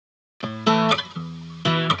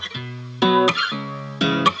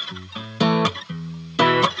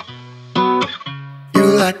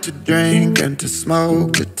like to drink and to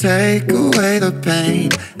smoke to take away the pain.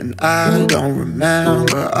 And I don't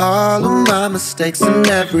remember all of my mistakes, and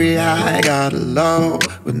every high got a low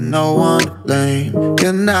with no one to blame.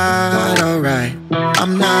 You're not alright,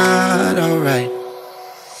 I'm not alright.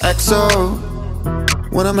 XO,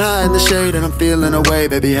 when I'm high in the shade and I'm feeling away,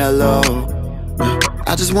 baby, hello.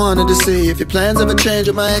 I just wanted to see if your plans ever change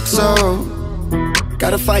with my XO.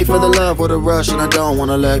 Gotta fight for the love with a rush, and I don't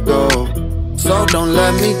wanna let go. So don't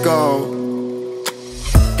let me go.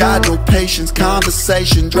 Got no patience,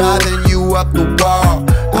 conversation driving you up the wall.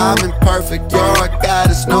 I'm imperfect, you're a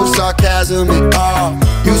goddess, no sarcasm at all.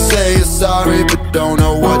 You say you're sorry, but don't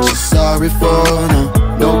know what you're sorry for.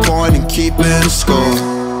 No point in keeping a score.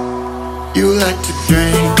 You like to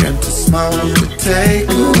drink and to smoke to take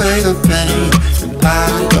away the pain. And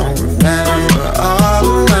I don't remember all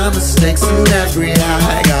of my mistakes, and every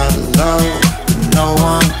high got a low with no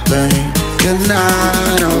one to blame. You're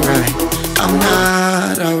not alright, I'm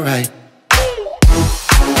not alright.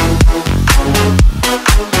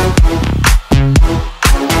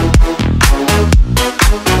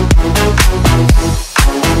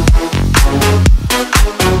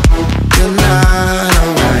 You're not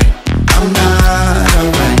alright, I'm not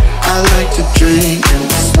alright. I like to drink and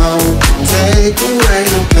to smoke to take away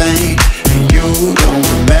the pain. And you don't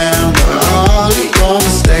remember all of your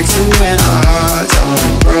mistakes, and when our hearts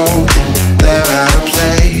are broken, they're out of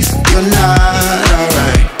place. You're not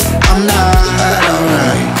alright, I'm not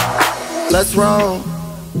alright. Let's roll.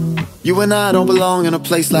 You and I don't belong in a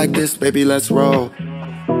place like this, baby, let's roll.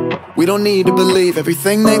 We don't need to believe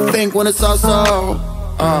everything they think when it's all so.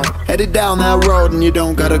 Headed down that road and you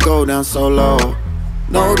don't gotta go down so low.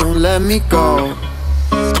 No, don't let me go.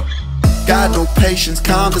 Got no patience,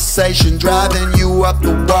 conversation driving you up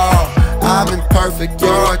the wall. I'm imperfect,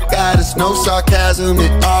 you're a goddess, no sarcasm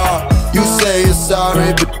at all. You say you're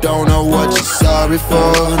sorry, but don't know what you're sorry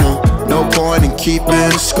for. No point in keeping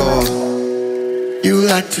a score. You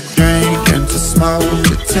like to drink and to smoke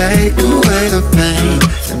to take away the pain.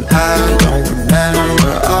 And I don't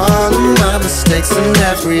remember all of my mistakes, and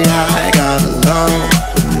every high got a low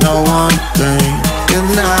with no one to blame. You're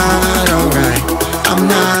not alright, I'm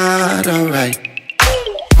not alright.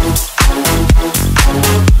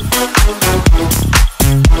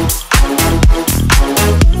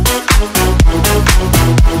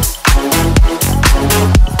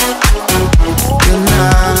 You're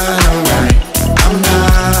not alright, I'm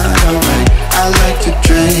not alright. I like to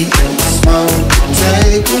drink